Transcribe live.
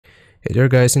Hey there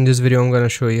guys, in this video I'm gonna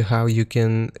show you how you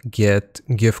can get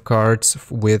gift cards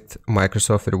with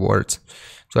Microsoft Rewards.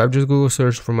 So I've just Google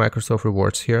searched for Microsoft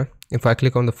Rewards here. If I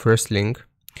click on the first link,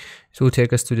 it will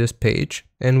take us to this page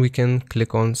and we can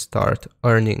click on Start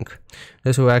Earning.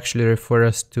 This will actually refer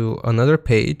us to another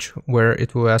page where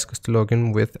it will ask us to log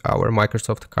in with our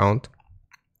Microsoft account.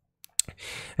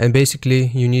 And basically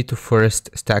you need to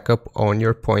first stack up on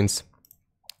your points.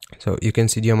 So you can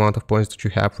see the amount of points that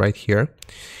you have right here.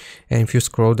 And if you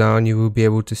scroll down, you will be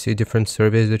able to see different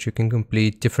surveys that you can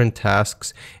complete, different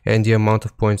tasks, and the amount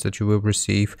of points that you will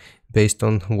receive based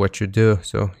on what you do.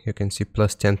 So you can see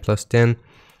 +10,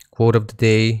 quote of the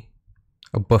day,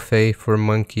 a buffet for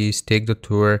monkeys, take the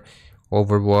tour,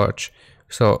 Overwatch.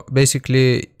 So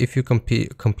basically, if you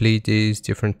complete these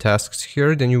different tasks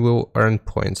here, then you will earn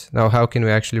points. Now, how can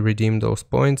we actually redeem those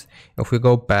points? If we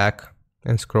go back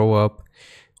and scroll up,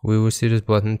 we will see this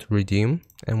button to redeem.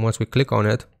 And once we click on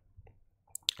it,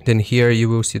 then here you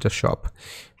will see the shop.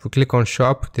 If we click on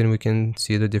shop, then we can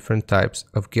see the different types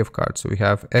of gift cards. So we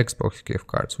have Xbox gift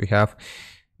cards, we have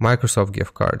Microsoft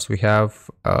gift cards, we have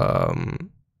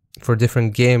for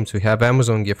different games, we have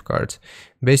Amazon gift cards.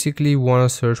 Basically, you want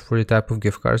to search for the type of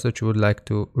gift cards that you would like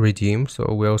to redeem.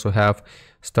 So we also have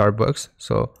Starbucks,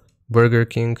 so Burger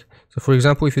King. So for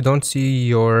example, if you don't see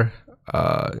your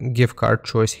gift card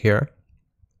choice here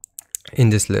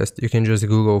in this list, you can just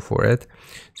Google for it.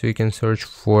 So you can search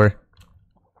for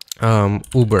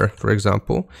Uber, for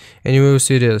example, and you will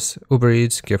see this Uber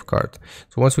Eats gift card.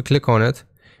 So once we click on it,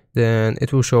 then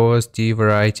it will show us the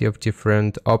variety of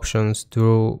different options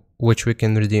through which we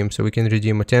can redeem. So we can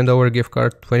redeem a $10 gift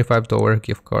card, $25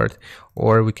 gift card,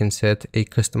 or we can set a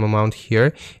custom amount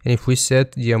here. And if we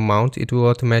set the amount, it will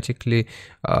automatically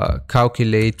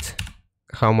calculate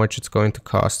how much it's going to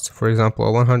cost. For example,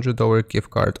 a $100 gift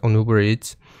card on Uber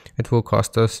Eats, it will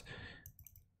cost us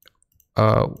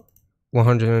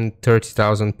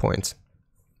 130,000 points.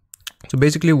 So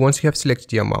basically, once you have selected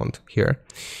the amount here,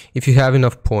 if you have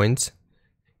enough points,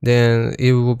 then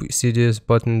it will see this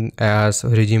button as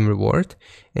redeem reward.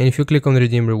 And if you click on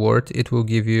redeem reward, it will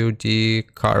give you the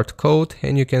card code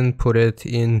and you can put it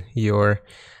in your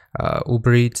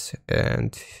Uber Eats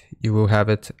and you will have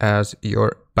it as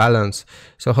your balance.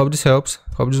 So I hope this helps.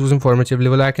 Hope this was informative.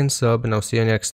 Leave a like and sub, and I'll see you next